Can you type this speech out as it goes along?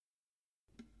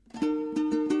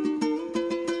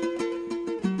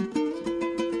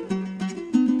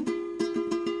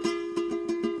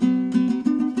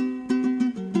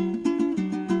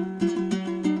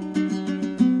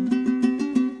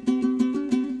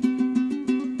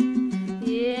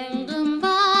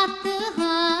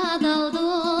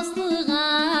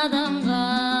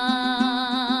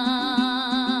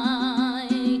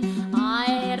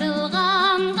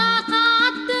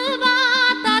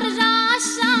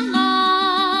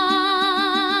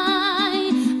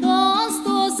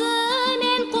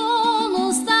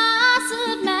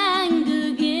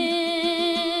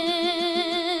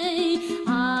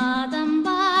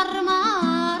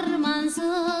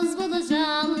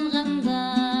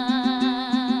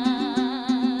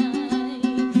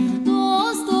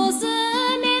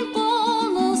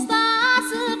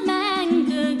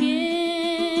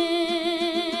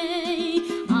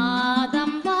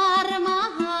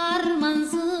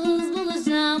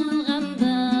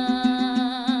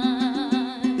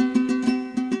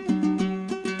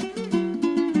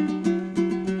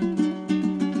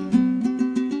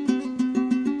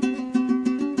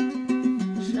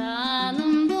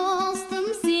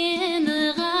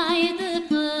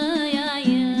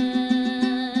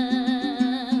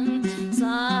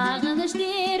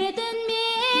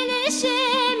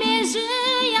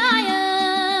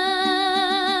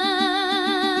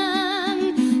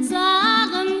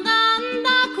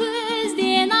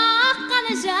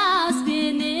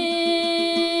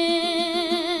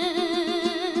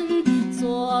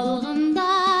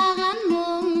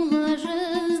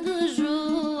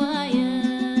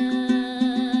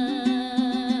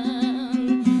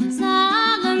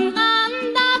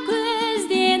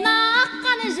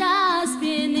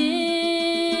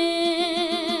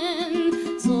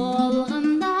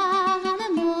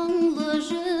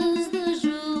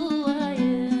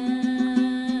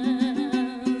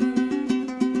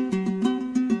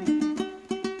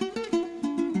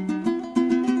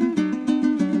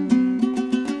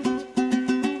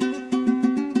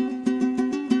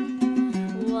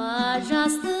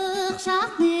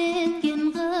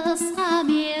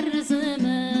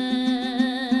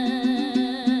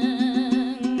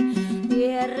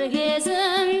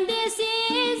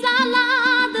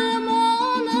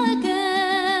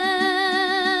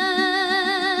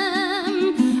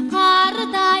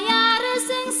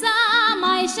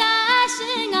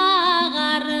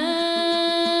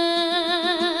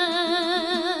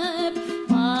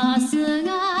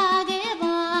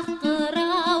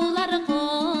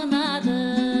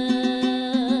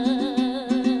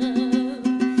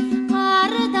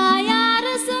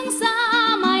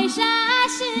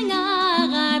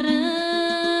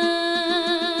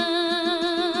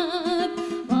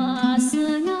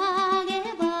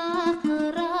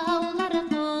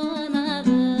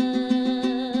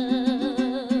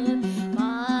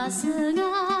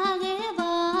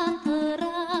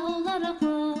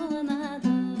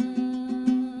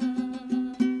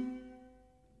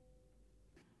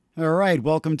right,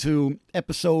 welcome to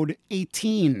episode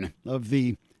 18 of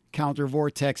the Counter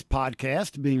Vortex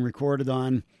podcast, being recorded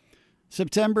on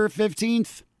September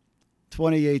 15th,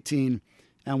 2018.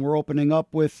 And we're opening up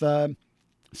with some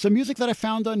music that I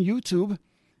found on YouTube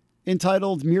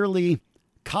entitled merely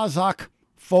Kazakh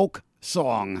Folk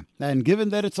Song. And given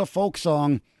that it's a folk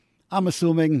song, I'm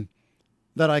assuming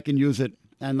that I can use it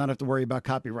and not have to worry about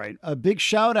copyright. A big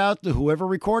shout out to whoever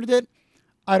recorded it.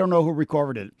 I don't know who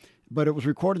recorded it, but it was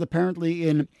recorded apparently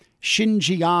in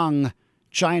Xinjiang,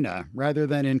 China, rather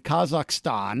than in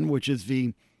Kazakhstan, which is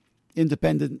the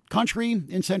independent country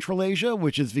in Central Asia,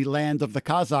 which is the land of the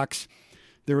Kazakhs.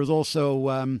 There is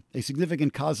also a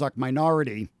significant Kazakh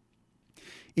minority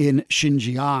in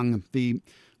Xinjiang, the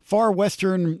far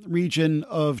western region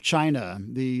of China.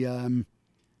 The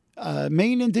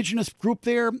main indigenous group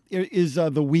there is the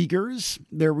Uyghurs.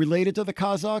 They're related to the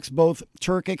Kazakhs, both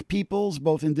Turkic peoples,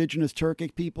 both indigenous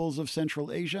Turkic peoples of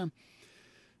Central Asia.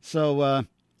 So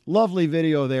lovely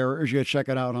video there. I urge you to check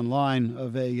it out online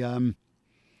of a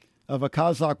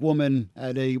Kazakh woman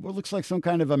at what looks like some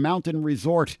kind of a mountain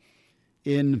resort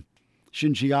in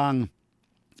Xinjiang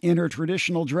in her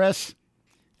traditional dress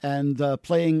and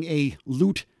playing a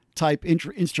lute type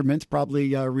instrument,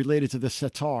 probably related to the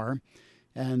setar,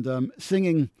 and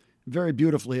singing very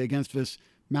beautifully against this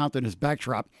mountainous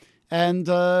backdrop. And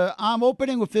I'm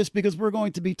opening with this because we're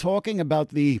going to be talking about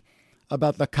the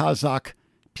Kazakh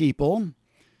people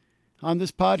on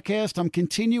this podcast. I'm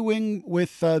continuing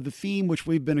with the theme which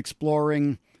we've been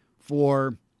exploring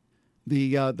for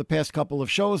the past couple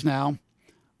of shows now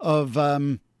of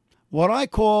what I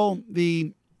call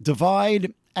the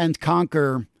divide and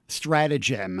conquer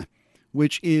stratagem,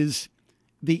 which is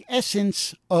the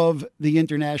essence of the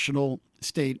international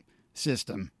state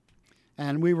system.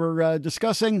 And we were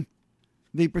discussing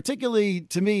the particularly,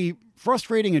 to me,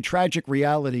 frustrating and tragic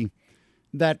reality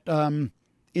that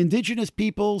indigenous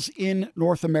peoples in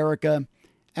North America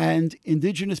and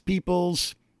indigenous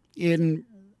peoples in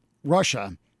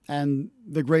Russia and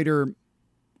the greater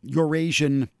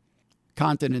Eurasian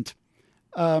continent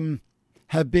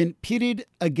have been pitted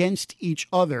against each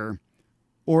other,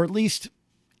 or at least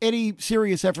any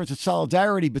serious efforts at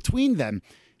solidarity between them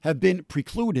have been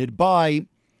precluded by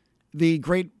the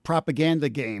great propaganda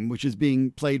game, which is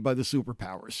being played by the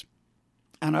superpowers.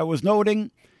 And I was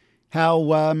noting how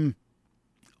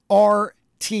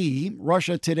RT,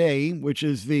 Russia Today, which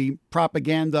is the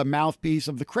propaganda mouthpiece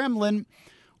of the Kremlin,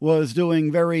 was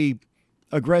doing very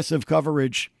aggressive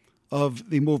coverage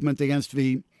of the movement against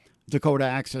the Dakota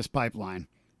Access Pipeline.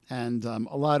 And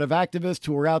a lot of activists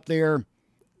who were out there,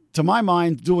 to my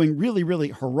mind, doing really, really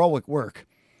heroic work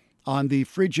on the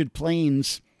frigid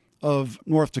plains of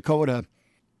North Dakota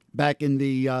back in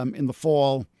the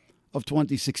fall of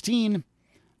 2016,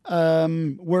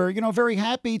 were, very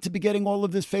happy to be getting all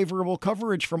of this favorable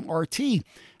coverage from RT.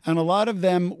 And a lot of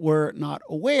them were not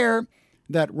aware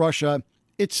that Russia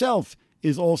itself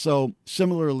is also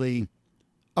similarly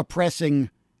oppressing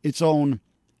its own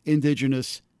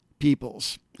indigenous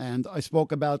peoples. And I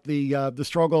spoke about the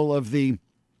struggle of the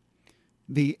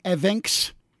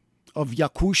Evenks of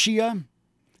Yakutia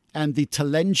and the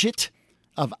Telengit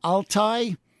of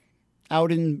Altai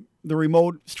out in the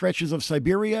remote stretches of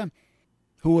Siberia,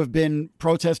 who have been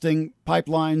protesting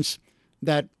pipelines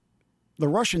that the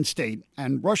Russian state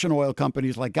and Russian oil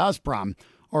companies like Gazprom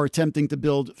are attempting to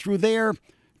build through their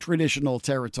traditional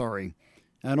territory.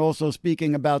 And also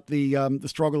speaking about the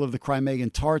struggle of the Crimean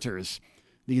Tatars,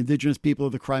 the indigenous people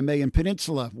of the Crimean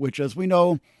Peninsula, which, as we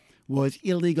know, was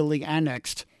illegally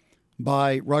annexed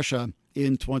by Russia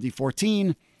in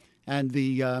 2014, and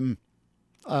the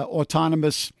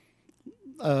autonomous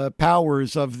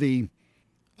powers of the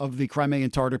Crimean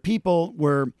Tatar people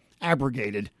were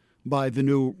abrogated by the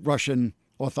new Russian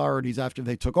authorities after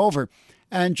they took over.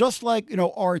 And just like,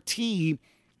 RT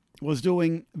was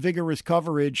doing vigorous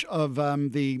coverage of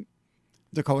the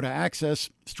Dakota Access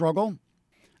struggle,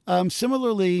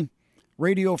 similarly,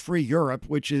 Radio Free Europe,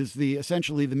 which is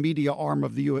essentially the media arm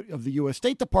of the U.S.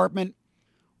 State Department,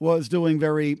 was doing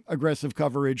very aggressive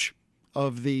coverage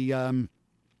of the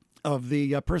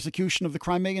persecution of the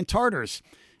Crimean Tatars.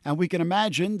 And we can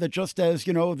imagine that just as,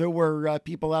 there were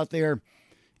people out there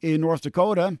in North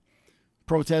Dakota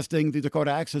protesting the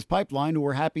Dakota Access Pipeline who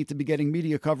were happy to be getting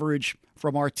media coverage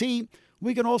from RT,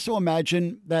 we can also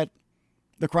imagine that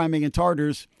the Crimean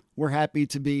Tatars were happy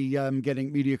to be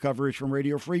getting media coverage from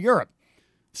Radio Free Europe.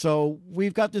 So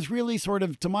we've got this really sort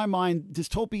of, to my mind,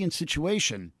 dystopian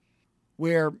situation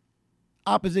where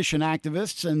opposition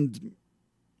activists and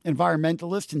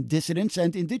environmentalists and dissidents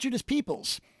and indigenous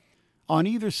peoples on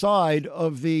either side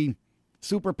of the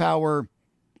superpower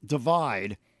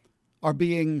divide are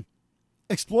being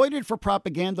exploited for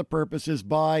propaganda purposes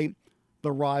by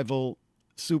the rival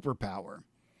superpower.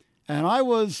 And I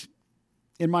was,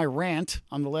 in my rant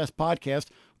on the last podcast,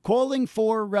 calling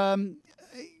for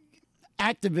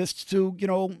activists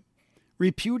to,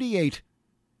 repudiate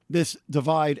this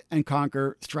divide and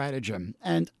conquer stratagem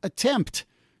and attempt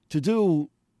to do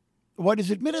what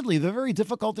is admittedly the very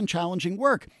difficult and challenging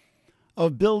work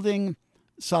of building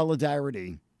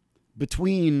solidarity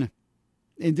between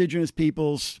indigenous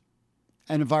peoples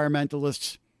and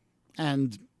environmentalists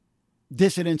and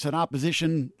dissidents and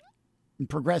opposition and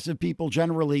progressive people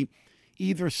generally,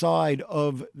 either side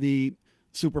of the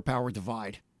superpower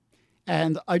divide.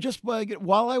 And I just,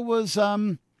 while I was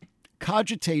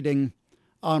cogitating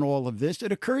on all of this,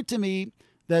 it occurred to me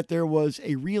that there was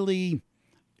a really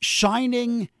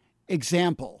shining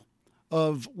example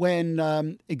of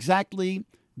when exactly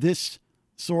this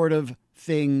sort of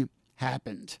thing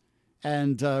happened.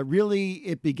 And really,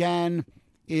 it began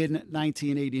in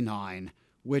 1989,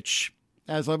 which,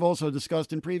 as I've also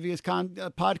discussed in previous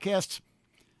podcasts,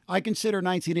 I consider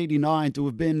 1989 to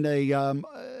have been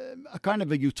a kind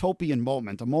of a utopian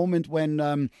moment, a moment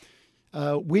when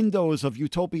windows of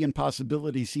utopian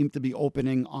possibility seemed to be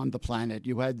opening on the planet.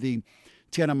 You had the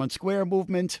Tiananmen Square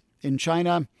movement in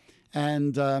China,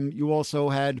 and you also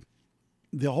had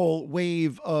the whole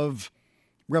wave of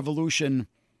revolution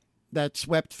that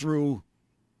swept through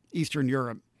Eastern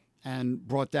Europe and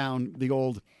brought down the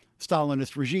old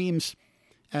Stalinist regimes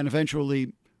and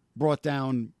eventually brought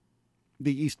down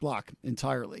the East Bloc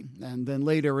entirely. And then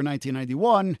later in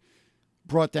 1991,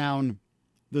 brought down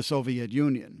the Soviet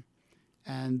Union.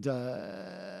 And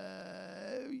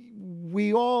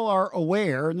we all are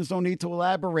aware, and there's no need to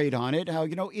elaborate on it, how,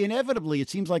 inevitably it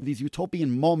seems like these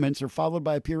utopian moments are followed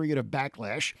by a period of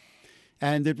backlash.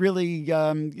 And it really,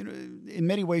 in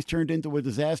many ways turned into a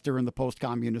disaster in the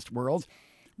post-communist world,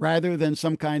 rather than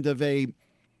some kind of a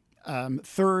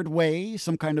third way,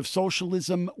 some kind of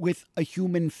socialism with a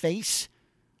human face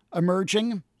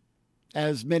emerging,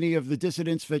 as many of the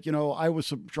dissidents that, I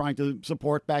was trying to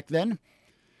support back then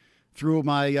through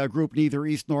my group Neither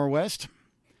East Nor West,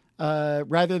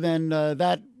 rather than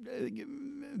that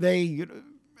they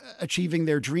achieving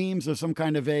their dreams of some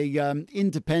kind of a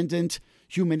independent,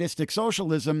 humanistic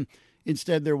socialism.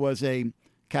 Instead, there was a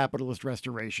capitalist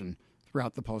restoration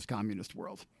throughout the post-communist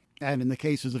world. And in the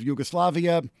cases of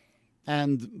Yugoslavia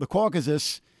and the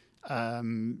Caucasus,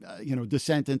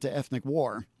 descent into ethnic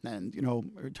war and,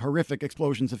 horrific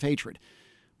explosions of hatred.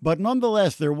 But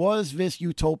nonetheless, there was this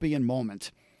utopian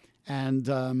moment. And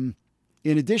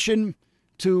in addition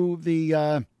to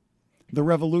the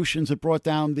revolutions that brought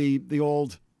down the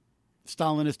old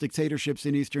Stalinist dictatorships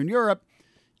in Eastern Europe,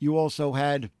 you also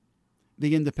had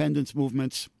the independence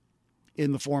movements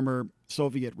in the former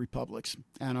Soviet republics.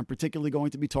 And I'm particularly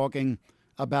going to be talking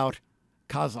about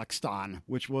Kazakhstan,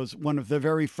 which was one of the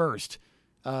very first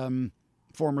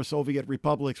former Soviet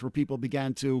republics where people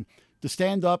began to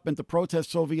stand up and to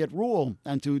protest Soviet rule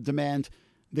and to demand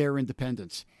their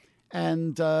independence.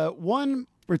 And one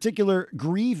particular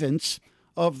grievance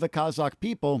of the Kazakh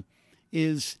people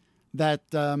is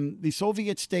that the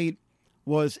Soviet state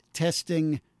was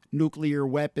testing nuclear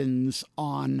weapons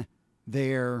on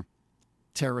their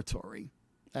territory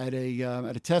at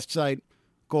a test site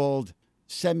called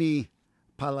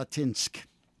Semipalatinsk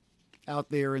out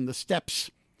there in the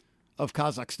steppes of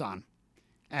Kazakhstan.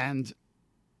 And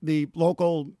the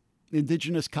local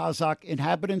indigenous Kazakh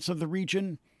inhabitants of the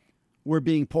region were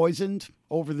being poisoned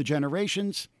over the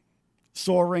generations,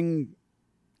 soaring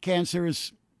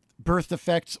cancers, birth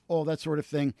defects, all that sort of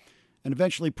thing. And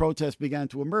eventually protests began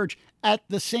to emerge at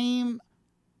the same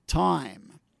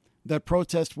time that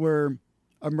protests were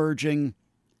emerging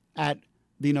at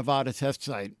the Nevada test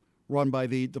site run by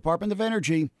the Department of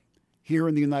Energy here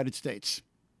in the United States.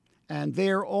 And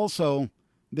there also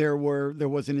there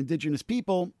was an indigenous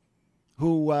people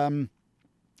who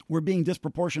were being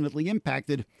disproportionately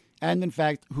impacted, and in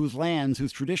fact whose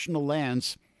traditional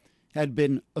lands had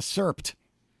been usurped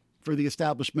for the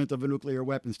establishment of a nuclear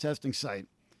weapons testing site.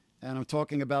 And I'm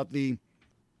talking about the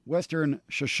Western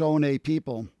Shoshone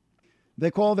people. They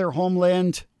call their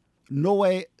homeland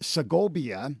Noe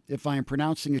Segovia, if I am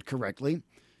pronouncing it correctly.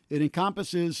 It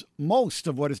encompasses most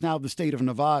of what is now the state of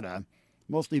Nevada,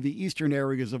 mostly the eastern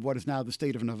areas of what is now the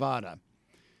state of Nevada.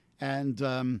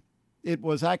 And it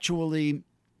was actually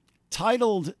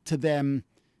titled to them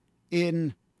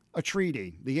in a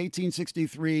treaty, the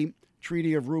 1863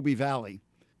 Treaty of Ruby Valley.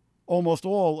 Almost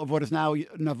all of what is now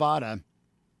Nevada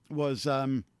was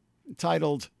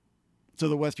titled to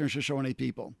the Western Shoshone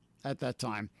people at that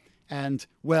time. And,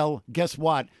 well, guess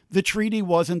what? The treaty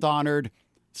wasn't honored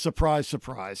Surprise,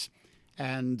 surprise.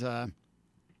 And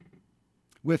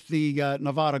with the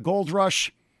Nevada gold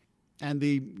rush and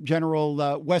the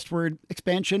general westward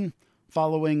expansion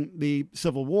following the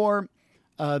Civil War,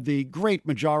 the great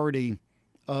majority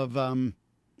of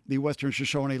the Western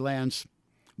Shoshone lands,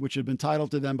 which had been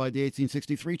titled to them by the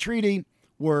 1863 treaty,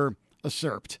 were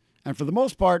usurped. And for the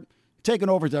most part, taken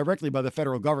over directly by the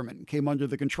federal government, came under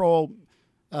the control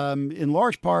in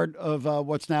large part of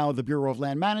what's now the Bureau of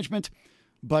Land Management,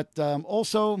 but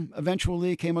also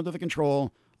eventually came under the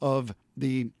control of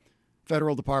the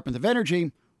Federal Department of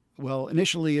Energy. Well,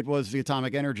 initially it was the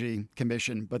Atomic Energy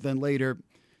Commission, but then later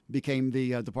became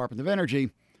the Department of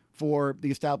Energy for the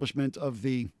establishment of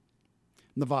the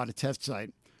Nevada test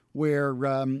site, where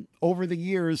over the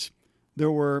years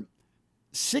there were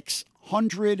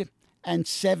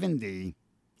 670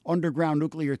 underground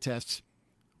nuclear tests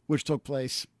which took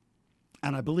place.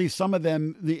 And I believe some of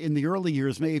them in the early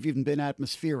years may have even been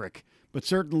atmospheric, but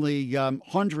certainly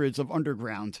hundreds of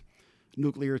underground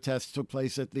nuclear tests took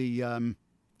place at the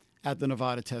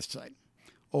Nevada test site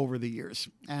over the years.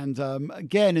 And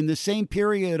again, in the same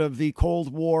period of the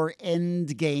Cold War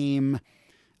end game,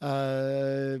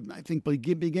 I think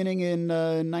beginning in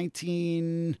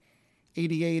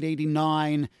 1988,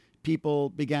 89, people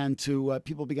began to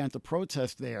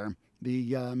protest there.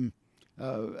 The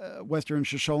Western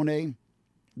Shoshone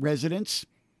residents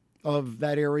of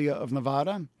that area of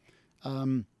Nevada,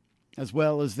 as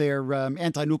well as their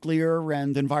anti-nuclear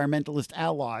and environmentalist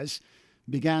allies,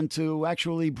 began to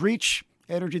actually breach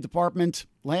Energy Department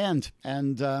land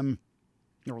and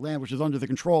or land which is under the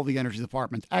control of the Energy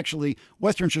Department, actually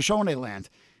Western Shoshone land,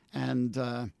 and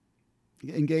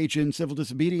engage in civil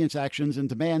disobedience actions and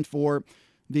demand for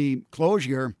the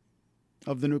closure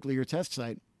of the nuclear test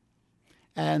site.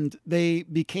 And they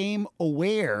became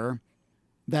aware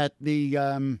that the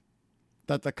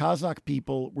Kazakh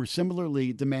people were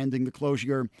similarly demanding the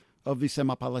closure of the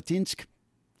Semipalatinsk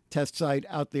test site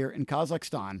out there in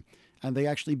Kazakhstan. And they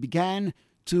actually began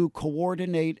to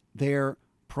coordinate their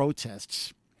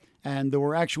protests. And there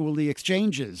were actually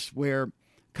exchanges where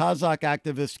Kazakh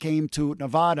activists came to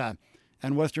Nevada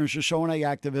and Western Shoshone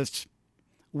activists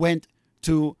went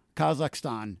to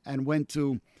Kazakhstan and went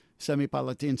to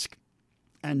Semipalatinsk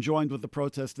and joined with the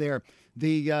protest there.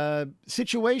 The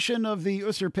situation of the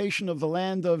usurpation of the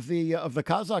land of the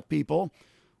Kazakh people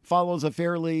follows a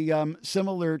fairly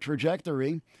similar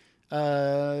trajectory.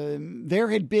 There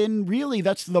had been really,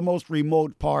 that's the most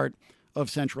remote part of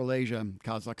Central Asia,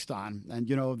 Kazakhstan. And,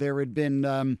 there had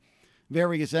been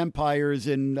various empires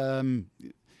in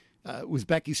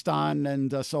Uzbekistan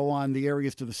and so on, the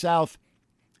areas to the south,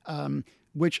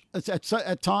 which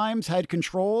at times had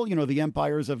control. The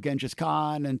empires of Genghis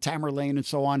Khan and Tamerlane and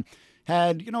so on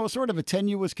had, sort of a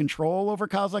tenuous control over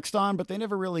Kazakhstan, but they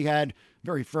never really had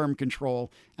very firm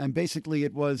control. And basically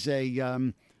it was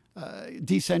a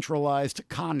decentralized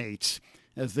khanates,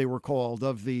 as they were called,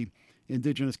 of the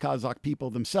indigenous Kazakh people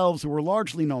themselves, who were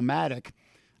largely nomadic.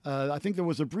 I think there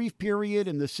was a brief period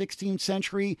in the 16th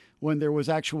century when there was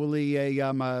actually a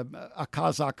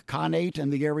Kazakh Khanate,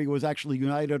 and the area was actually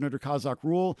united under Kazakh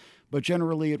rule. But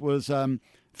generally, it was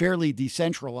fairly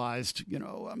decentralized,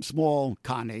 small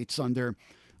Khanates under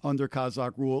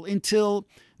Kazakh rule until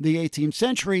the 18th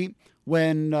century,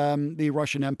 when the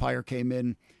Russian Empire came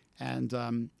in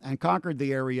and conquered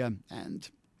the area and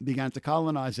began to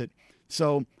colonize it.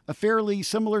 So a fairly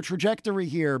similar trajectory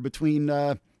here between.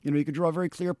 You could draw a very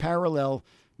clear parallel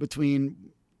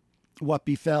between what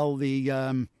befell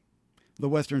the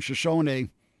Western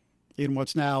Shoshone in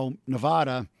what's now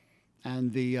Nevada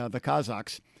and the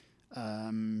Kazakhs,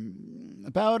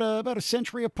 about a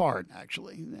century apart.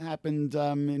 Actually, it happened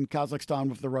in Kazakhstan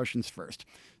with the Russians first.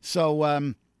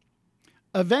 So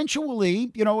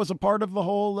eventually, as a part of the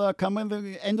whole coming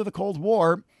the end of the Cold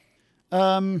War,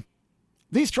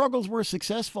 these struggles were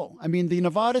successful. I mean, the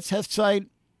Nevada test site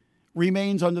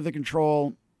remains under the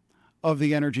control of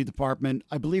the Energy Department.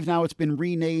 I believe now it's been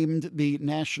renamed the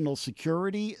National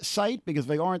Security Site, because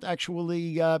they aren't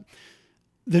actually... the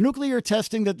nuclear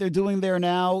testing that they're doing there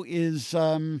now is...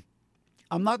 I'm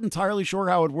not entirely sure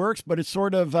how it works, but it's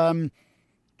sort of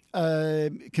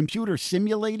computer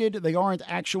simulated. They aren't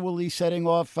actually setting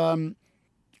off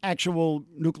actual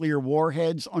nuclear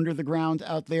warheads under the ground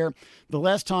out there. The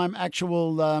last time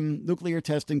actual nuclear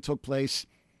testing took place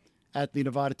at the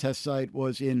Nevada test site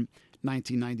was in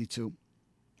 1992.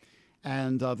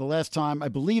 And I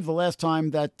believe the last time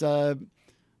that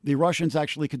the Russians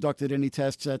actually conducted any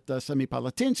tests at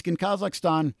Semipalatinsk in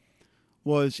Kazakhstan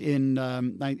was in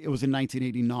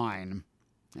 1989.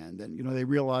 And then, they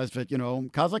realized that,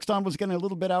 Kazakhstan was getting a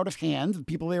little bit out of hand.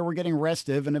 People there were getting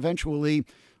restive. And eventually,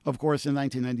 of course, in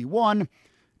 1991,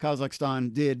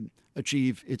 Kazakhstan did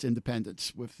achieve its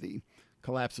independence with the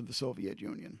collapse of the Soviet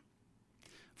Union.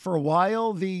 For a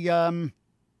while, the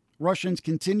Russians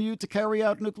continued to carry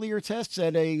out nuclear tests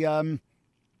at an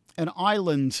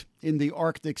island in the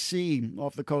Arctic Sea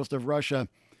off the coast of Russia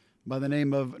by the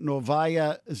name of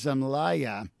Novaya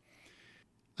Zemlya.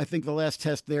 I think the last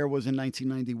test there was in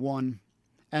 1991.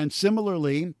 And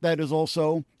similarly, that is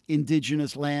also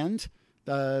indigenous land.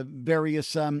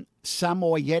 Various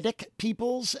Samoyedic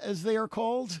peoples, as they are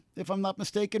called, if I'm not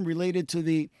mistaken, related to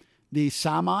the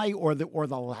Sami or the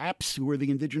Lapps, who are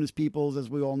the indigenous peoples, as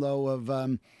we all know,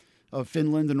 of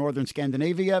Finland and northern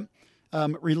Scandinavia.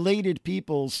 Related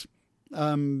peoples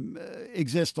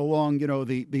exist along,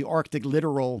 the Arctic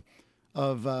littoral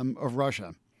of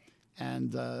Russia.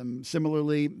 And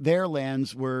similarly, their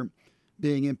lands were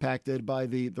being impacted by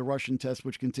the Russian tests,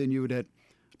 which continued at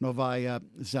Novaya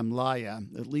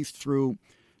Zemlya, at least through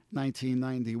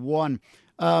 1991.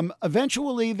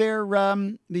 Eventually,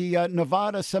 the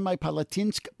Novaya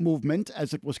Semipalatinsk movement,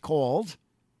 as it was called,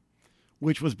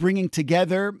 which was bringing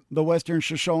together the Western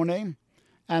Shoshone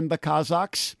and the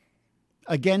Kazakhs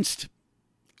against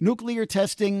nuclear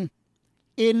testing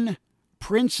in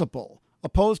principle,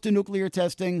 opposed to nuclear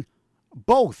testing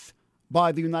both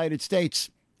by the United States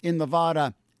in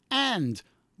Nevada and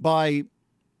by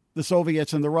the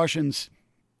Soviets and the Russians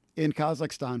in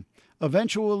Kazakhstan.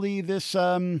 Eventually, this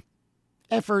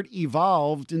effort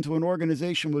evolved into an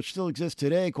organization which still exists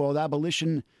today called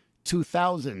Abolition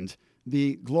 2000,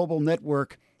 the global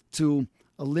network to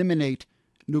eliminate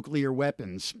nuclear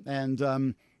weapons.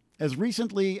 And as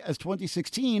recently as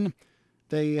 2016,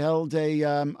 they held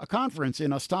a conference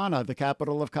in Astana, the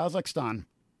capital of Kazakhstan,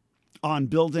 on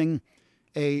building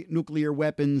a nuclear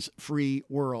weapons-free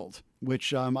world,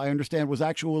 which I understand was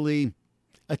actually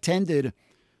attended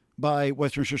by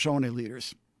Western Shoshone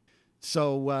leaders.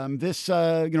 So this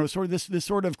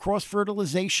sort of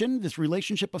cross-fertilization, this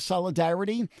relationship of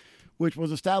solidarity, which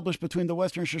was established between the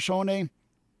Western Shoshone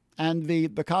and the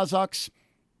Kazakhs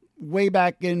way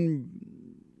back in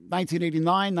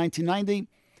 1989, 1990,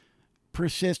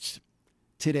 persists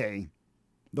today.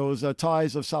 Those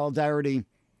ties of solidarity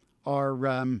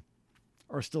are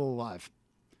still alive.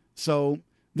 So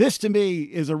this, to me,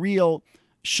 is a real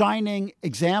shining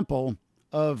example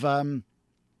of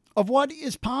what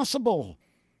is possible.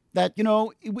 That,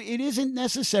 it isn't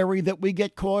necessary that we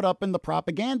get caught up in the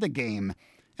propaganda game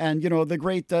and, the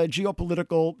great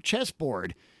geopolitical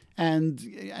chessboard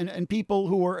and people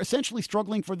who are essentially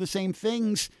struggling for the same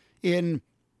things in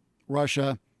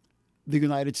Russia, the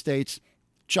United States,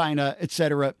 China,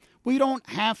 etc. We don't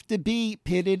have to be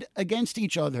pitted against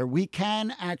each other. We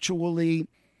can actually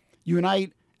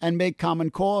unite and make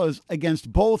common cause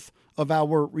against both of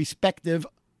our respective,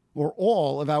 or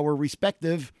all of our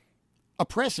respective,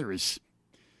 oppressors.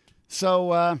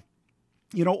 So,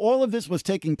 all of this was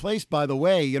taking place, by the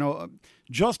way,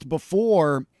 just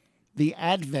before the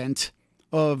advent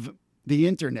of the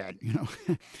internet,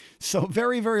 So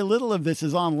very, very little of this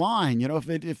is online.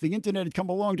 If the internet had come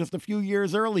along just a few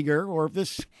years earlier, or if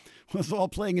this was all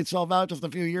playing itself out just a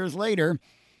few years later,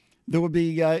 there would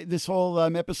be this whole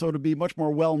episode would be much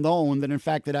more well known than in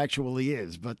fact it actually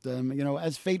is. But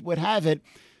as fate would have it,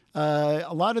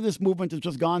 a lot of this movement has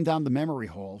just gone down the memory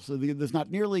hole. So there's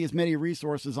not nearly as many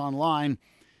resources online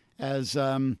as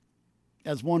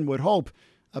one would hope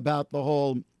about the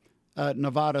whole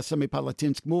Novaya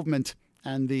Semipalatinsk movement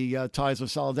and the ties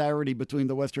of solidarity between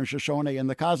the Western Shoshone and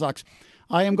the Kazakhs.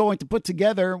 I am going to put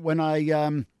together, when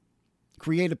I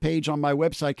create a page on my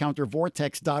website,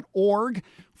 countervortex.org,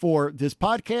 for this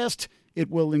podcast. It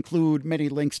will include many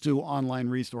links to online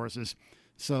resources.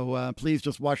 So please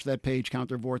just watch that page,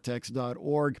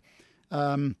 countervortex.org,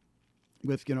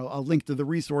 with a link to the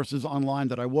resources online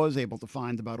that I was able to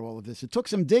find about all of this. It took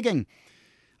some digging.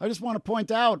 I just want to point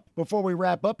out before we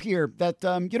wrap up here that,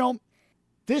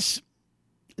 this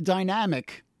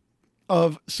dynamic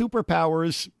of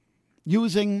superpowers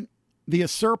using the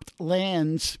usurped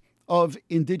lands of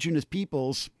indigenous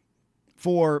peoples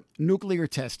for nuclear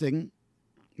testing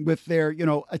with their,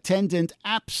 attendant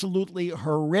absolutely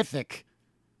horrific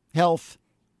health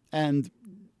and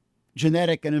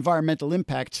genetic and environmental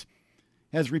impacts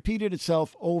has repeated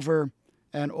itself over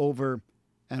and over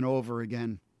and over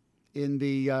again. In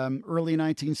the early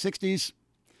 1960s,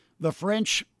 the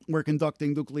French were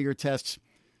conducting nuclear tests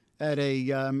at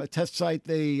a test site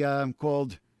they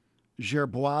called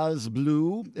Gerboise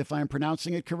Bleu, if I'm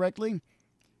pronouncing it correctly,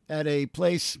 at a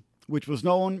place which was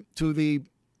known to the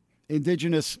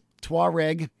indigenous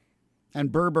Tuareg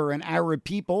and Berber and Arab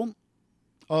people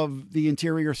of the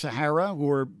interior Sahara, who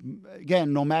are,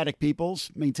 again, nomadic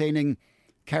peoples maintaining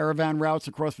caravan routes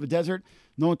across the desert,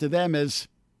 known to them as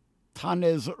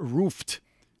Tanez Ruft,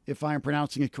 if I am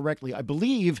pronouncing it correctly. I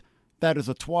believe that is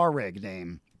a Tuareg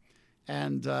name.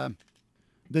 And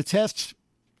the tests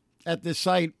at this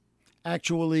site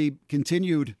actually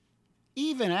continued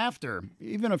even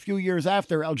a few years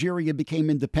after Algeria became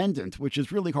independent, which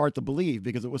is really hard to believe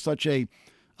because it was such a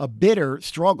bitter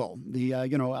struggle. The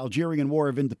Algerian War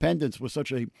of Independence was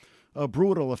such a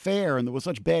brutal affair, and there was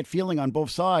such bad feeling on both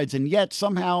sides. And yet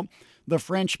somehow the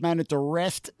French managed to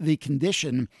wrest the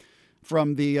condition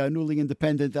from the newly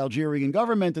independent Algerian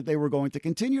government that they were going to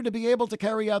continue to be able to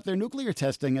carry out their nuclear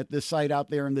testing at this site out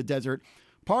there in the desert,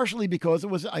 partially because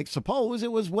I suppose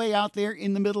it was way out there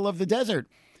in the middle of the desert.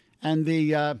 And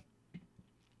the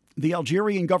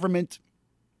Algerian government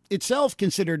itself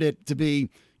considered it to be,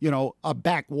 a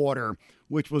backwater,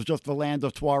 which was just the land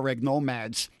of Tuareg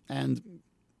nomads, and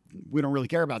we don't really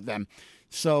care about them.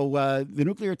 So the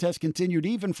nuclear test continued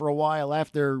even for a while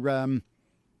after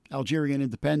Algerian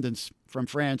independence from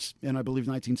France in, I believe,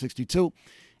 1962.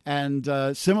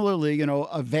 And similarly,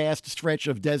 a vast stretch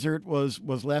of desert was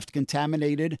left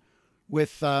contaminated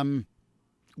with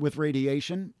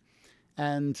radiation.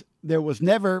 And there was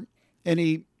never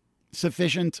any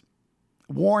sufficient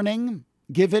warning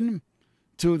given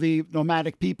to the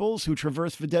nomadic peoples who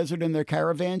traversed the desert in their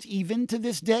caravans, even to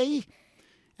this day.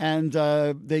 And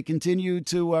they continued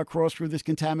to cross through this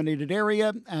contaminated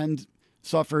area and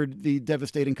suffered the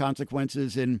devastating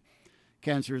consequences in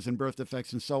cancers and birth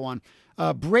defects and so on.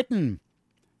 Britain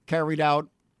carried out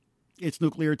its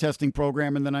nuclear testing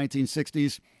program in the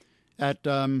 1960s at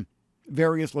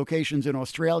various locations in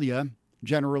Australia,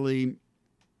 generally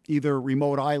either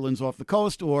remote islands off the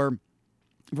coast or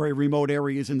very remote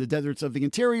areas in the deserts of the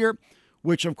interior,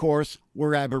 which, of course,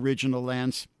 were Aboriginal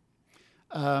lands.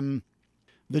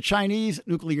 The Chinese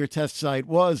nuclear test site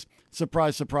was,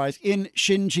 surprise, surprise, in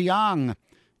Xinjiang,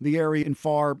 the area in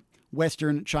far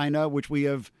western China, which we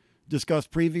have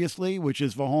discussed previously, which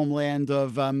is the homeland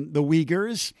of the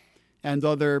Uyghurs and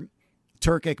other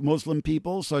Turkic Muslim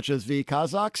peoples, such as the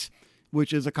Kazakhs,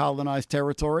 which is a colonized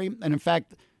territory. And in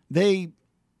fact, the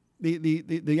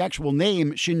actual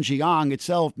name Xinjiang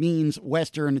itself means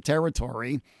Western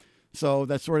Territory. So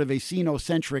that's sort of a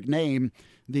Sino-centric name.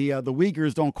 The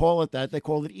Uyghurs don't call it that. They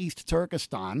call it East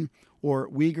Turkestan or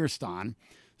Uyghurstan.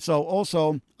 So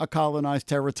also a colonized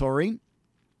territory.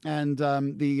 And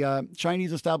the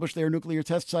Chinese established their nuclear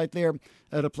test site there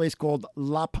at a place called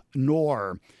Lap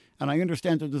Nor. And I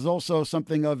understand that there's also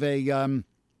something of a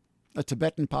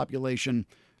Tibetan population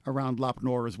around Lap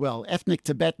Nor as well. Ethnic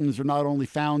Tibetans are not only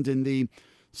found in the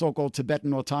so-called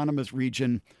Tibetan Autonomous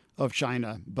Region of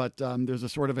China, but there's a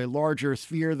sort of a larger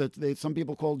sphere that some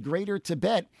people call Greater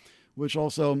Tibet, which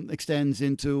also extends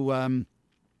into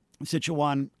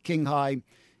Sichuan, Qinghai,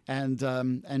 and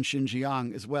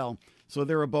Xinjiang as well. So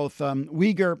there are both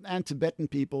Uyghur and Tibetan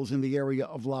peoples in the area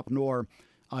of Lap Nor,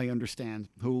 I understand,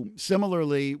 who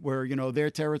similarly were, their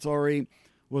territory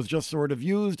was just sort of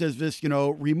used as this,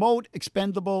 remote,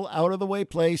 expendable, out-of-the-way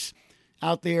place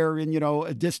out there in,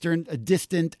 a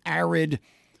distant, arid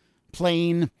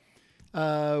plain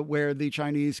where the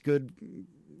Chinese could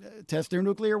test their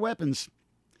nuclear weapons.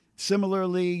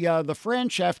 Similarly, the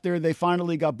French, after they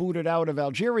finally got booted out of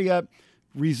Algeria,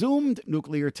 resumed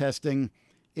nuclear testing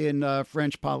in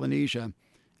French Polynesia.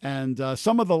 And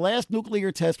some of the last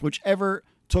nuclear tests which ever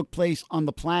took place on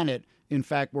the planet, in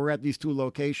fact, were at these two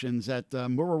locations at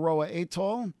Mururoa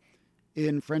Atoll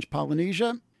in French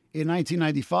Polynesia in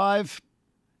 1995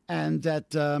 and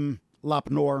at Lap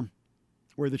Nor,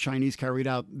 where the Chinese carried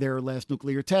out their last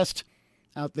nuclear test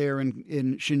out there in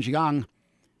Xinjiang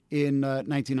in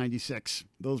 1996.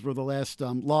 Those were the last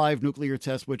live nuclear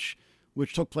tests which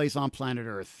took place on planet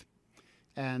Earth.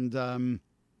 And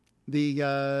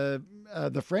the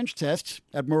French tests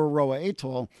at Mururoa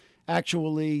Atoll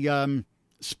actually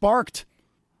sparked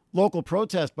local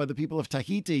protest by the people of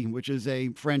Tahiti, which is a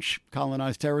French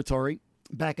colonized territory.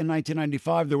 Back in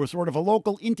 1995, there was sort of a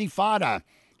local intifada,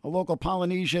 a local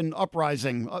Polynesian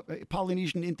uprising, a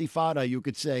Polynesian intifada, you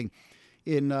could say,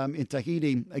 in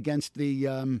Tahiti against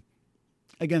the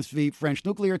French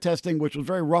nuclear testing, which was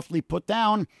very roughly put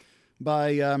down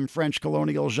by French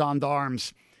colonial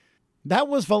gendarmes. That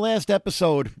was the last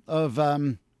episode of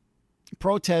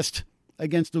protest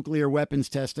against nuclear weapons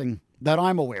testing that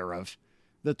I'm aware of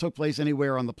that took place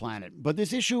anywhere on the planet. But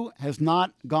this issue has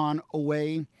not gone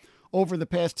away over the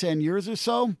past 10 years or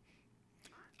so.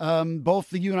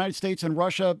 Both the United States and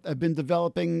Russia have been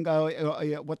developing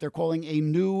what they're calling a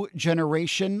new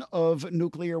generation of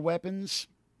nuclear weapons,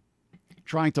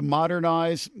 trying to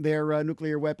modernize their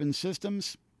nuclear weapons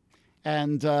systems.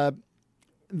 And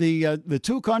the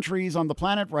two countries on the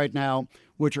planet right now,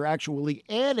 which are actually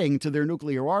adding to their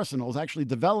nuclear arsenals, actually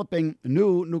developing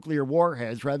new nuclear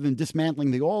warheads rather than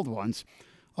dismantling the old ones,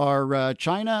 are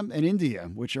China and India,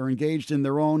 which are engaged in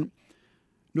their own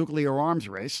nuclear arms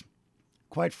race.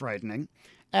 Quite frightening.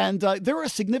 And there are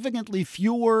significantly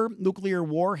fewer nuclear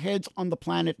warheads on the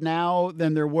planet now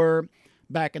than there were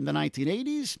back in the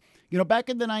 1980s. You know, back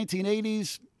in the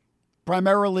 1980s,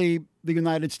 primarily the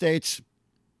United States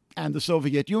and the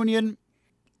Soviet Union,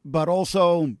 but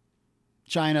also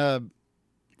China,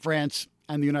 France,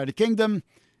 and the United Kingdom.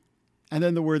 And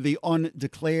then there were the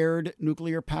undeclared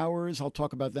nuclear powers. I'll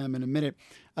talk about them in a minute.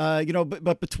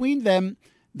 But between them,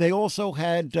 they also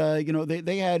had,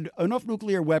 they had enough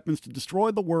nuclear weapons to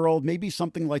destroy the world, maybe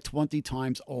something like 20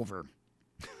 times over.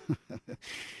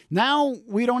 Now,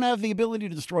 we don't have the ability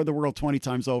to destroy the world 20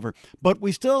 times over, but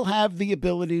we still have the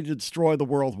ability to destroy the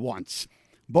world once.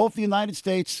 Both the United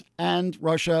States and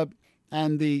Russia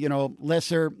and the,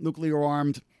 lesser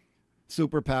nuclear-armed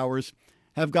superpowers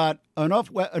have got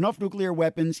enough nuclear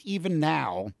weapons even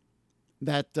now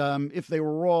that if they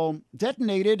were all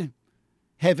detonated,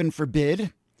 heaven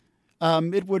forbid,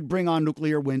 it would bring on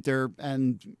nuclear winter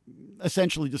and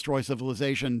essentially destroy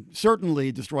civilization,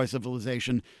 certainly destroy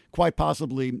civilization, quite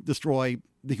possibly destroy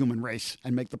the human race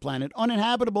and make the planet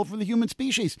uninhabitable for the human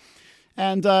species.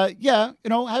 And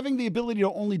having the ability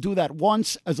to only do that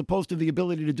once as opposed to the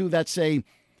ability to do that, say,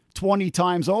 20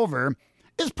 times over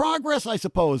is progress, I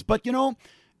suppose. But,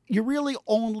 you really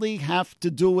only have to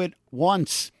do it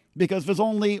once because there's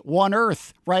only one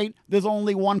Earth, right? There's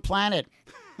only one planet.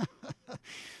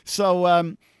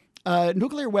 So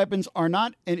nuclear weapons are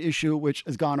not an issue which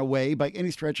has gone away by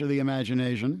any stretch of the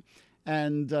imagination.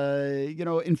 And,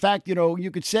 in fact,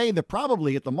 you could say that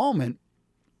probably at the moment,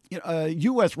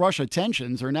 U.S.-Russia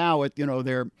tensions are now at,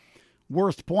 their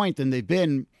worst point than they've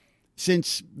been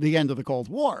since the end of the Cold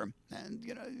War. And,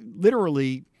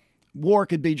 literally, war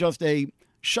could be just a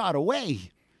shot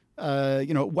away.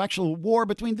 Actual war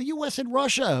between the U.S. and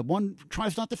Russia. One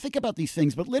tries not to think about these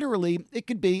things, but literally it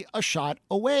could be a shot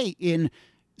away in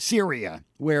Syria,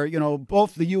 where,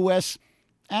 both the U.S.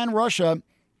 and Russia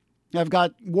have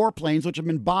got warplanes which have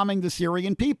been bombing the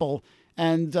Syrian people.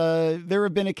 And there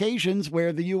have been occasions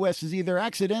where the U.S. has either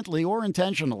accidentally or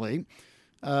intentionally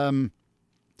bombed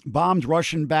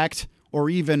Russian-backed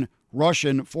or even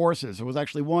Russian forces. There was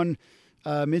actually one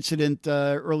incident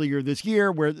earlier this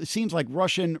year where it seems like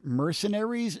Russian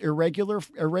mercenaries,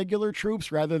 irregular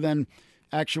troops, rather than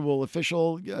actual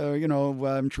official,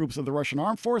 troops of the Russian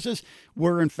armed forces,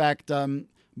 were in fact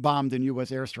bombed in U.S.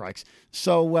 airstrikes.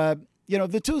 So,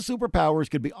 the two superpowers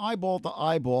could be eyeball to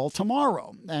eyeball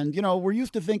tomorrow. And, we're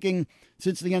used to thinking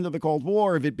since the end of the Cold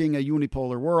War of it being a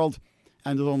unipolar world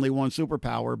and there's only one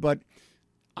superpower. But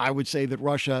I would say that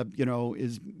Russia,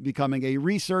 is becoming a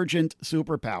resurgent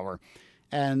superpower.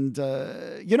 And,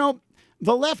 the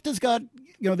left has got,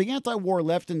 the anti-war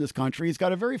left in this country has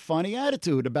got a very funny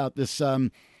attitude about this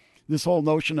this whole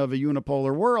notion of a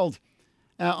unipolar world.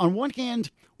 On one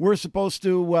hand, we're supposed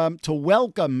to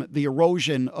welcome the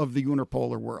erosion of the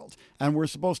unipolar world, and we're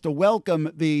supposed to welcome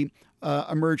the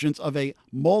emergence of a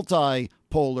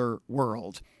multipolar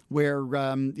world where,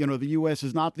 the U.S.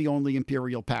 is not the only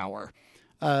imperial power.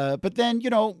 But then,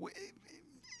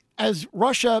 as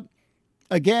Russia,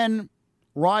 again,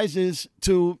 rises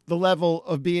to the level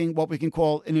of being what we can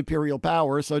call an imperial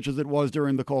power, such as it was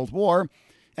during the Cold War,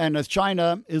 and as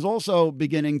China is also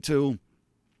beginning to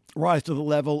rise to the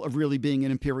level of really being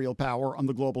an imperial power on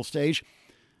the global stage,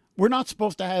 we're not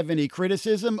supposed to have any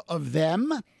criticism of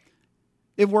them.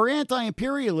 If we're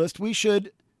anti-imperialist, we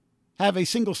should have a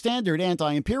single standard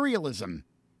anti-imperialism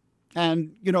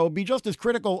and, be just as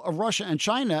critical of Russia and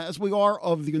China as we are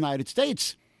of the United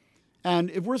States.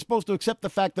 And if we're supposed to accept the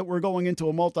fact that we're going into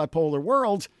a multipolar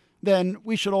world, then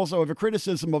we should also have a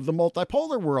criticism of the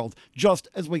multipolar world, just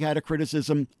as we had a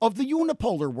criticism of the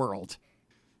unipolar world.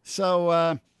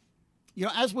 So,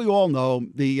 as we all know,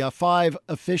 the 5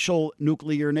 official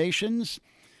nuclear nations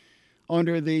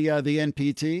under the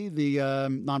NPT, the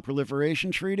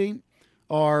Non-Proliferation Treaty,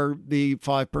 are the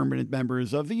 5 permanent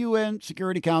members of the UN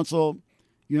Security Council: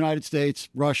 United States,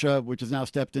 Russia, which has now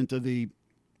stepped into the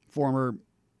former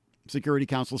Security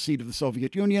Council seat of the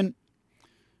Soviet Union,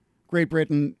 Great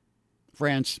Britain,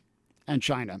 France, and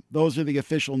China. Those are the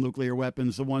official nuclear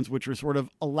weapons, the ones which are sort of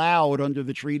allowed under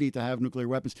the treaty to have nuclear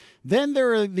weapons. Then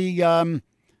there are the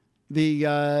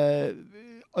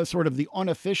sort of the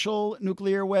unofficial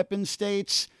nuclear weapon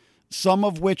states, some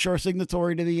of which are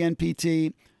signatory to the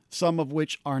NPT, some of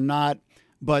which are not,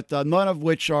 but none of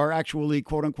which are actually,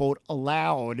 quote unquote,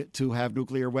 allowed to have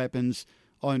nuclear weapons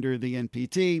under the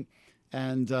NPT.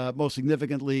 And most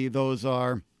significantly, those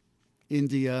are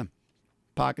India,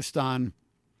 Pakistan,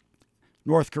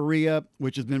 North Korea,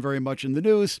 which has been very much in the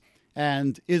news,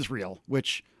 and Israel,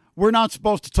 which we're not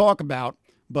supposed to talk about.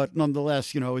 But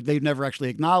nonetheless, they've never actually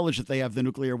acknowledged that they have the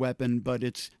nuclear weapon, but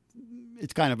it's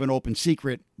kind of an open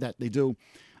secret that they do.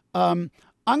 I'm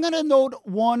going to note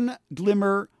one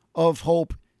glimmer of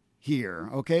hope here,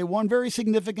 okay? One very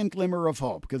significant glimmer of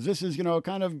hope, because this is,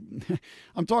 kind of,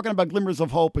 I'm talking about glimmers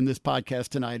of hope in this podcast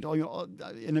tonight.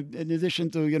 In addition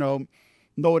to,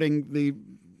 noting the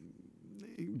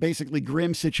basically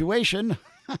grim situation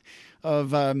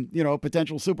of,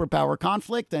 potential superpower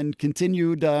conflict and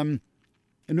continued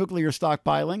nuclear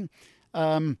stockpiling.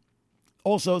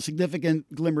 Also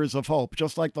significant glimmers of hope,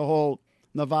 just like the whole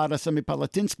Nevada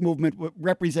Semipalatinsk movement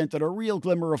represented a real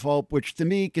glimmer of hope, which to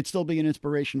me could still be an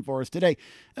inspiration for us today.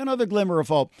 Another glimmer of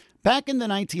hope. Back in the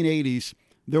 1980s,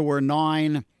 there were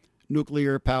 9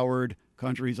 nuclear-powered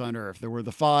countries on Earth. There were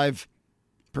the 5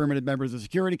 permanent members of the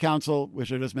Security Council,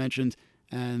 which I just mentioned,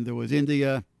 and there was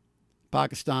India,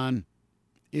 Pakistan,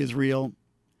 Israel,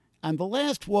 and the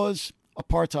last was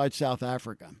apartheid South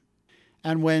Africa.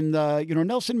 And when,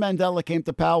 Nelson Mandela came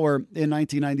to power in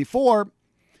 1994,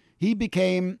 he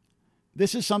became,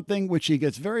 this is something which he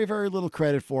gets very, very little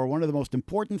credit for, one of the most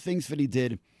important things that he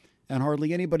did, and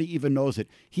hardly anybody even knows it.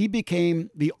 He became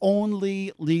the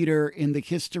only leader in the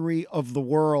history of the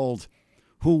world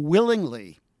who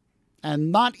willingly,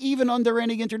 and not even under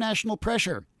any international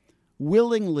pressure,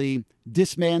 willingly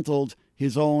dismantled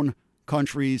his own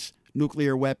country's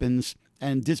nuclear weapons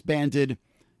and disbanded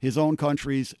his own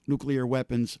country's nuclear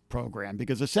weapons program.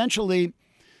 Because essentially,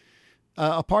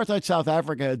 apartheid South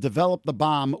Africa developed the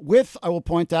bomb with, I will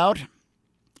point out,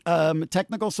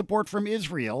 technical support from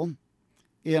Israel,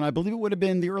 and I believe it would have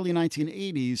been the early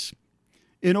 1980s,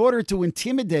 in order to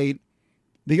intimidate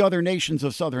the other nations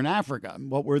of Southern Africa,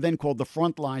 what were then called the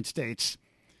frontline states,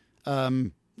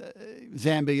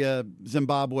 Zambia,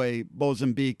 Zimbabwe,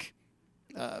 Mozambique,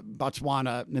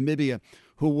 Botswana, Namibia,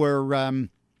 who were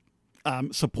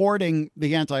supporting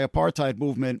the anti-apartheid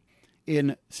movement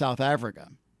in South Africa.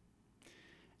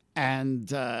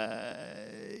 And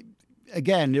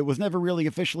again, it was never really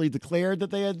officially declared that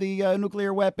they had the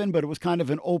nuclear weapon, but it was kind of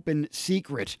an open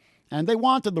secret. And they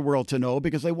wanted the world to know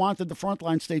because they wanted the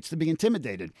frontline states to be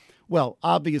intimidated. Well,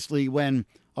 obviously, when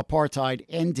apartheid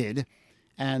ended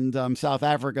and South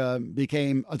Africa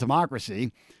became a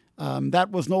democracy,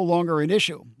 that was no longer an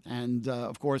issue. And,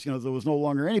 of course, there was no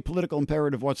longer any political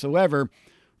imperative whatsoever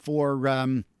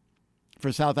for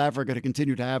South Africa to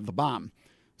continue to have the bomb.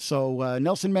 So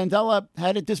Nelson Mandela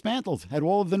had it dismantled, had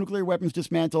all of the nuclear weapons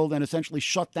dismantled, and essentially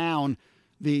shut down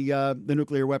the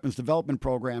nuclear weapons development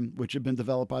program, which had been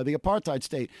developed by the apartheid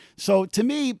state. So to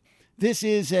me, this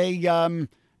is this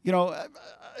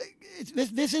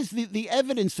is the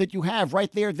evidence that you have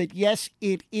right there that, yes,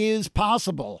 it is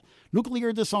possible.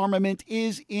 Nuclear disarmament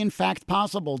is, in fact,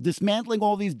 possible. Dismantling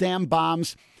all these damn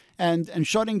bombs and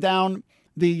shutting down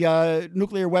the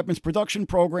nuclear weapons production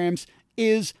programs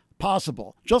is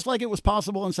possible. Just like it was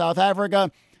possible in South Africa,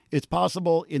 it's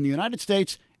possible in the United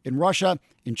States, in Russia,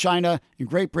 in China, in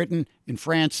Great Britain, in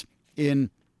France, in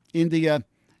India,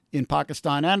 in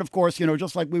Pakistan, and of course,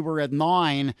 just like we were at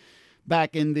 9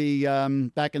 back in the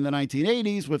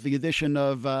 1980s with the addition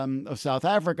of South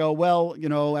Africa. Well,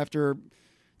 after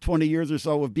 20 years or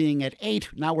so of being at 8,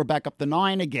 now we're back up to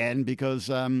 9 again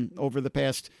because over the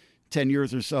past 10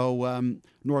 years or so,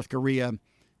 North Korea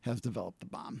has developed the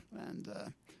bomb,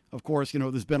 and of course,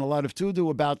 there's been a lot of to-do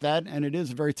about that, and it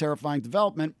is a very terrifying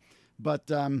development. But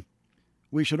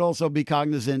we should also be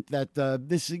cognizant that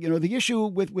the issue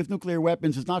with nuclear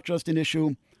weapons is not just an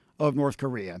issue of North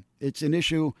Korea. It's an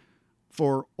issue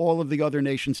for all of the other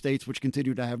nation states which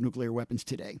continue to have nuclear weapons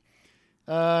today.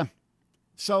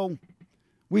 So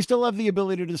we still have the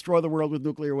ability to destroy the world with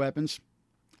nuclear weapons.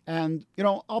 And,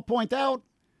 I'll point out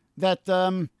that,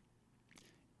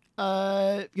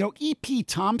 E.P.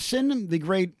 Thompson, the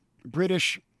great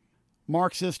British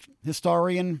Marxist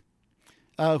historian,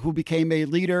 who became a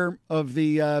leader of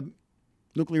the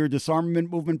nuclear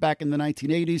disarmament movement back in the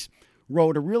 1980s,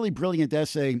 wrote a really brilliant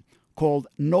essay called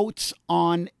Notes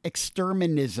on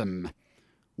Exterminism,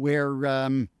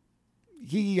 where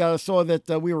he saw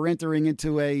that we were entering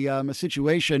into a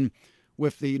situation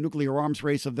with the nuclear arms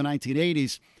race of the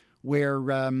 1980s, where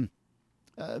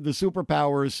the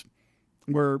superpowers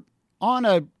were on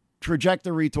a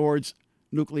trajectory towards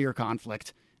nuclear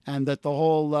conflict. and that the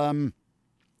whole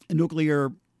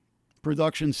nuclear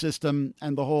production system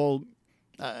and the whole,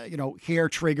 hair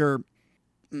trigger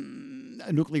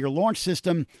nuclear launch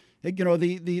system,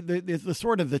 the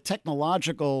sort of the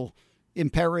technological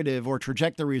imperative or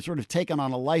trajectory has sort of taken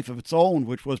on a life of its own,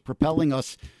 which was propelling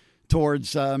us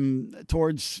towards the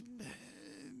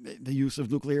use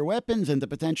of nuclear weapons and the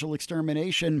potential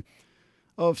extermination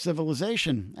of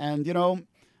civilization. And,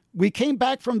 we came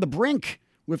back from the brink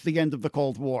with the end of the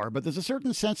Cold War, but there's a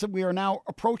certain sense that we are now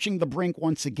approaching the brink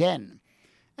once again.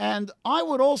 And I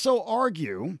would also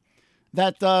argue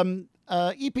that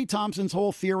E.P. Thompson's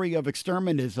whole theory of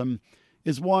exterminism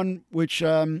is one which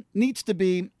needs to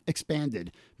be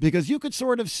expanded, because you could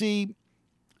sort of see,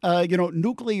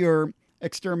 nuclear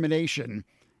extermination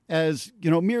as,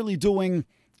 merely doing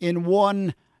in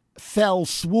one fell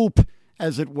swoop,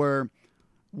 as it were,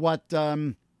 what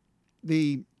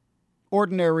the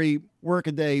ordinary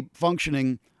workaday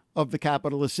functioning of the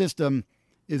capitalist system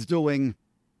is doing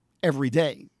every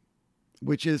day,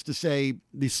 which is to say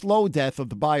the slow death of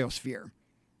the biosphere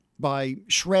by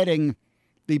shredding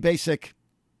the basic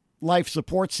life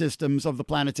support systems of the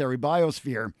planetary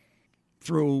biosphere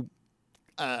through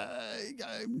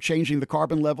changing the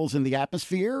carbon levels in the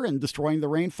atmosphere and destroying the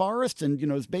rainforests, and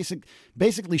it's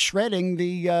basically shredding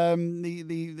the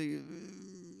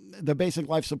basic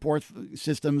life support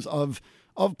systems of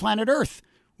planet Earth,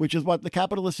 which is what the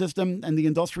capitalist system and the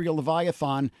industrial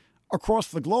leviathan across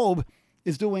the globe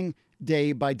is doing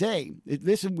day by day.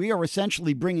 We are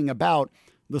essentially bringing about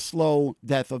the slow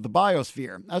death of the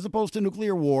biosphere, as opposed to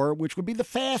nuclear war, which would be the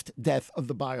fast death of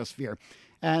the biosphere.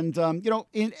 And,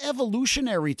 in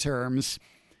evolutionary terms,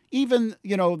 even,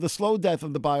 the slow death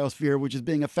of the biosphere, which is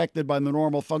being affected by the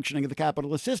normal functioning of the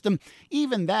capitalist system,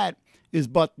 even that is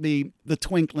but the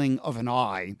twinkling of an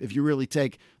eye, if you really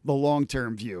take the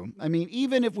long-term view. I mean,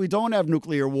 even if we don't have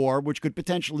nuclear war, which could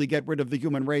potentially get rid of the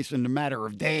human race in a matter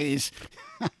of days,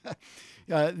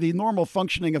 the normal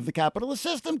functioning of the capitalist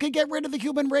system could get rid of the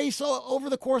human race over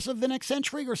the course of the next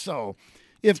century or so,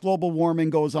 if global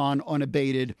warming goes on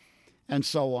unabated, and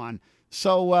so on.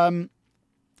 So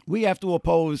we have to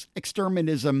oppose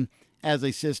exterminism as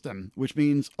a system, which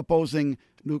means opposing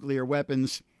nuclear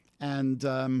weapons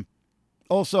and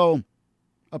also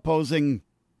opposing,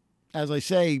 as I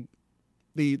say,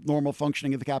 the normal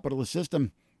functioning of the capitalist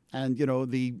system and,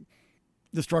 the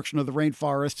destruction of the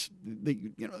rainforests,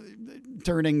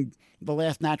 turning the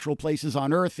last natural places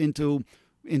on Earth into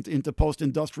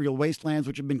post-industrial wastelands,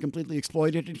 which have been completely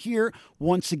exploited. And here,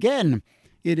 once again,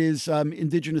 it is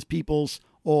indigenous peoples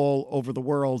all over the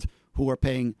world who are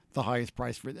paying the highest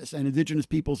price for this. And indigenous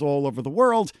peoples all over the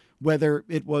world, whether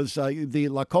it was the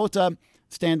Lakota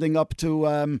standing up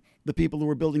to the people who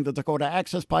were building the Dakota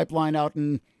Access Pipeline out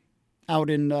in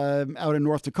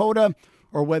North Dakota,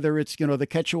 or whether it's the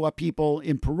Quechua people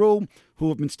in Peru who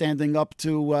have been standing up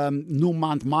to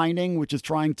Newmont Mining, which is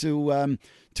trying to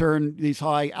turn these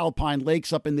high alpine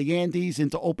lakes up in the Andes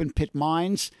into open pit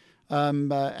mines in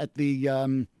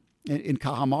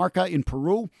Cajamarca in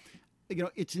Peru.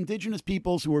 It's indigenous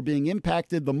peoples who are being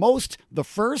impacted the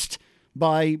first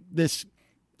by this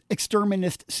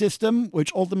exterminist system,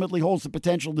 which ultimately holds the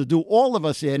potential to do all of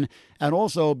us in. And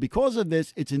also, because of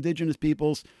this, it's indigenous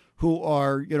peoples who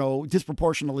are,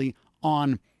 disproportionately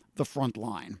on the front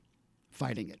line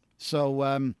fighting it.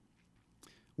 So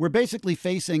we're basically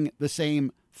facing the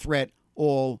same threat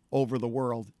all over the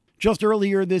world. Just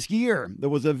earlier this year, there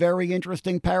was a very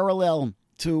interesting parallel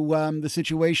to the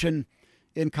situation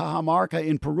in Cajamarca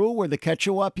in Peru, where the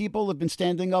Quechua people have been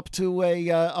standing up to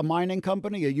a mining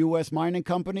company, a U.S. mining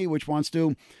company, which wants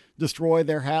to destroy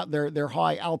their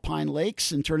high alpine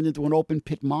lakes and turn it into an open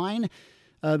pit mine.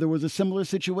 There was a similar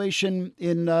situation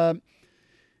in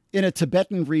a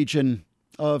Tibetan region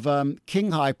of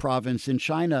Qinghai province in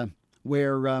China,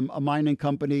 where a mining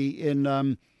company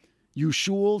in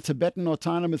Yushul, Tibetan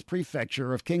Autonomous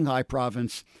Prefecture of Qinghai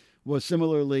province, was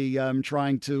similarly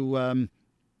trying to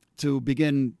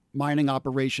begin mining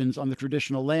operations on the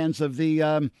traditional lands of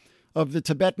the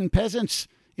Tibetan peasants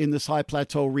in this high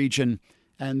plateau region.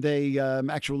 And they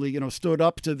actually, stood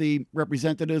up to the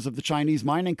representatives of the Chinese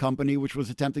mining company, which was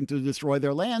attempting to destroy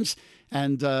their lands.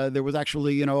 And there was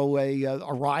actually,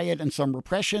 a riot and some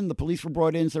repression. The police were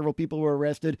brought in. Several people were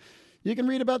arrested. You can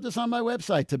read about this on my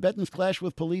website, Tibetans Clash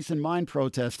with Police in Mine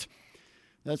Protest.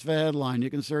 That's the headline. You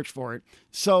can search for it.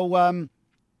 So,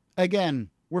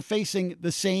 again, we're facing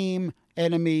the same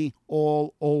enemy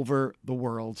all over the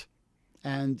world.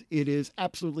 And it is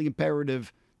absolutely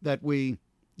imperative that we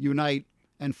unite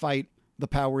and fight the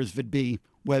powers that be,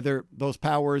 whether those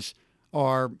powers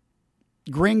are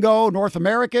gringo, North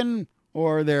American,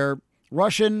 or they're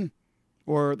Russian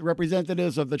or the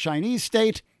representatives of the Chinese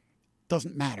state,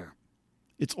 doesn't matter.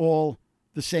 It's all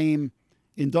the same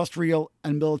industrial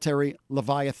and military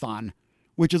leviathan,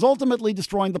 which is ultimately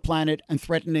destroying the planet and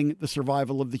threatening the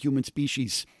survival of the human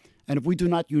species. And if we do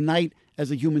not unite as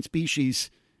a human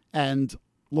species and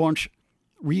launch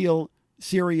real,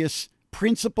 serious,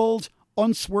 principled,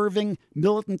 unswerving,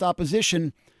 militant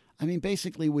opposition, I mean,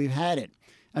 basically, we've had it.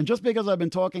 And just because I've been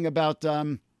talking about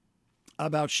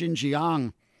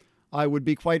Xinjiang, I would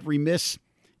be quite remiss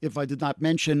if I did not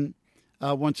mention,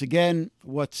 once again,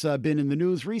 what's been in the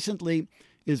news recently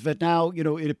is that now,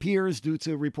 it appears, due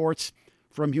to reports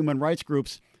from human rights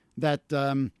groups, that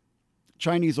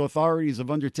Chinese authorities have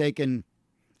undertaken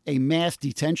a mass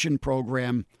detention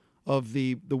program of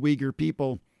the Uyghur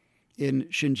people in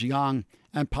Xinjiang,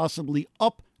 and possibly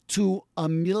up to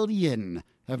 1 million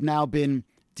have now been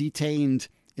detained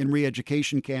in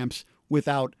re-education camps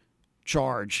without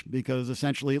charge, because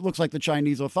essentially it looks like the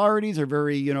Chinese authorities are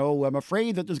very, I'm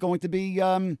afraid that there's going to be,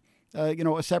 a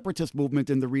separatist movement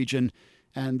in the region,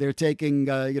 and they're taking,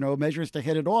 measures to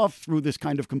head it off through this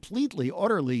kind of completely,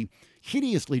 utterly,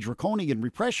 hideously draconian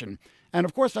repression. And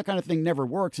of course, that kind of thing never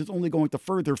works. It's only going to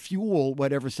further fuel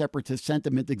whatever separatist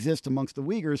sentiment exists amongst the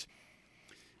Uyghurs.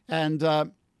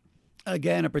 And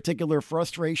again, a particular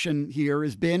frustration here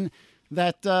has been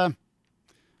that the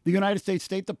United States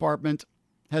State Department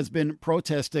has been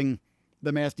protesting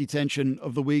the mass detention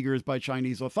of the Uyghurs by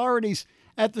Chinese authorities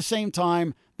at the same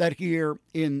time that here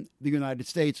in the United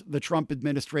States, the Trump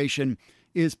administration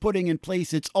is putting in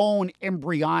place its own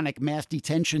embryonic mass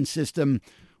detention system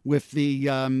with the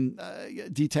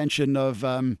detention of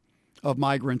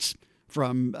migrants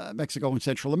from Mexico and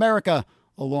Central America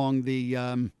along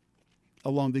the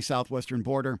southwestern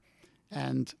border.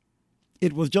 And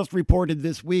it was just reported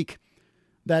this week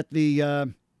that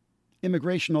the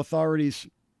immigration authorities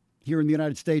here in the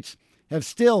United States have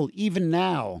still, even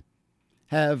now,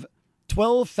 have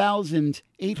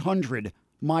 12,800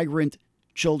 migrant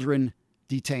children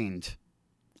detained.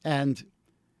 And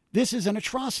this is an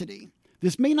atrocity.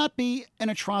 This may not be an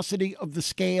atrocity of the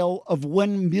scale of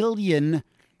 1 million,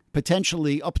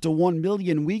 potentially up to 1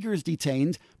 million Uyghurs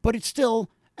detained, but it's still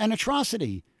an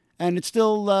atrocity. And it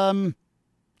still,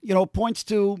 points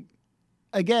to,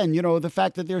 again, the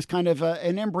fact that there's kind of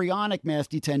an embryonic mass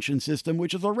detention system,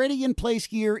 which is already in place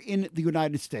here in the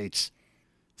United States.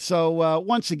 So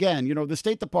once again, the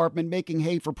State Department making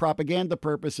hay for propaganda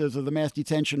purposes of the mass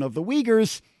detention of the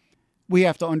Uyghurs, we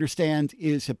have to understand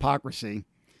is hypocrisy.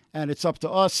 And it's up to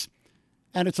us,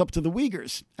 and it's up to the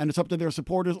Uyghurs, and it's up to their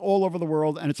supporters all over the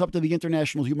world, and it's up to the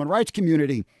international human rights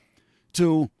community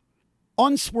to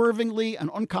unswervingly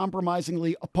and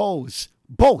uncompromisingly oppose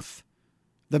both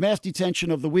the mass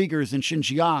detention of the Uyghurs in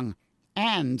Xinjiang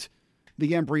and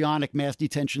the embryonic mass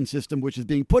detention system which is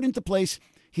being put into place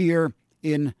here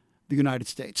in the United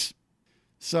States.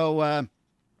 So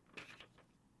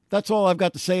that's all I've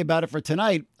got to say about it for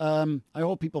tonight. I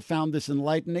hope people found this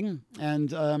enlightening.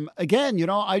 And again,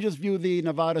 I just view the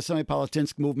Nevada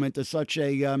Semipalatinsk movement as such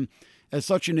an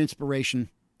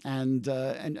inspiration and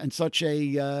such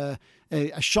a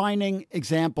shining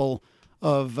example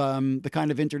of the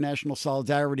kind of international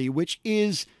solidarity which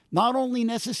is not only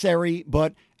necessary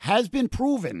but has been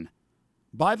proven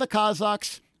by the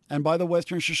Kazakhs and by the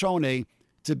Western Shoshone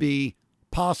to be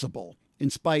possible in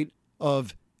spite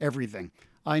of everything.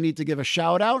 I need to give a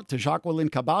shout out to Jacqueline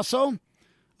Cabasso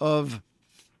of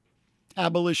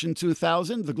Abolition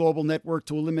 2000, the global network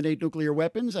to eliminate nuclear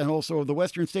weapons, and also of the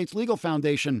Western States Legal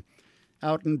Foundation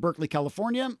out in Berkeley,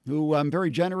 California, who very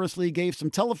generously gave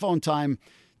some telephone time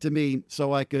to me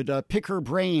so I could pick her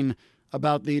brain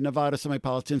about the Nevada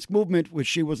Semipalatinsk movement, which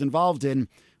she was involved in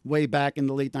way back in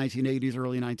the late 1980s,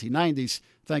 early 1990s.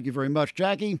 Thank you very much,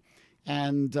 Jackie.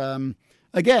 And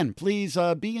again, please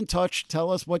be in touch. Tell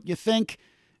us what you think.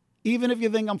 Even if you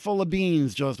think I'm full of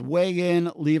beans, just weigh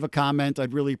in, leave a comment.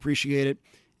 I'd really appreciate it.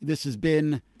 This has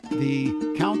been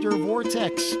the Counter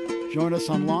Vortex. Join us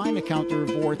online at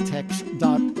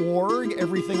countervortex.org.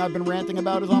 Everything I've been ranting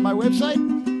about is on my website.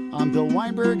 I'm Bill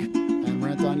Weinberg, and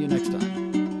rant on you next time.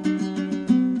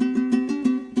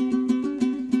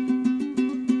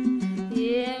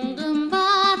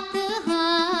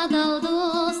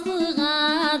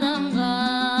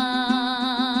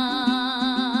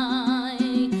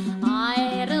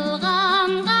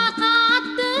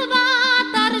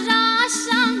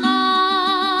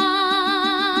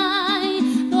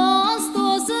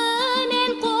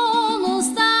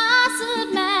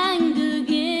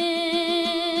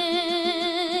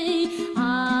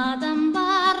 Adam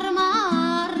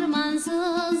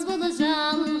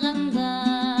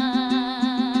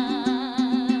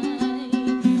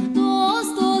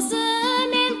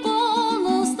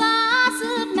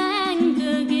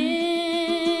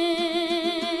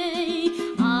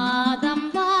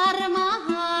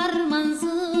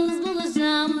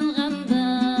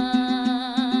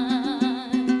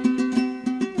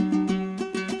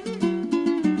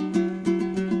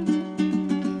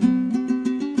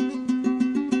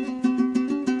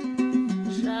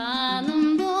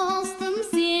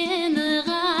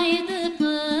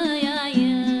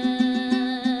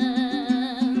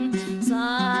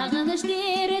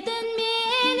get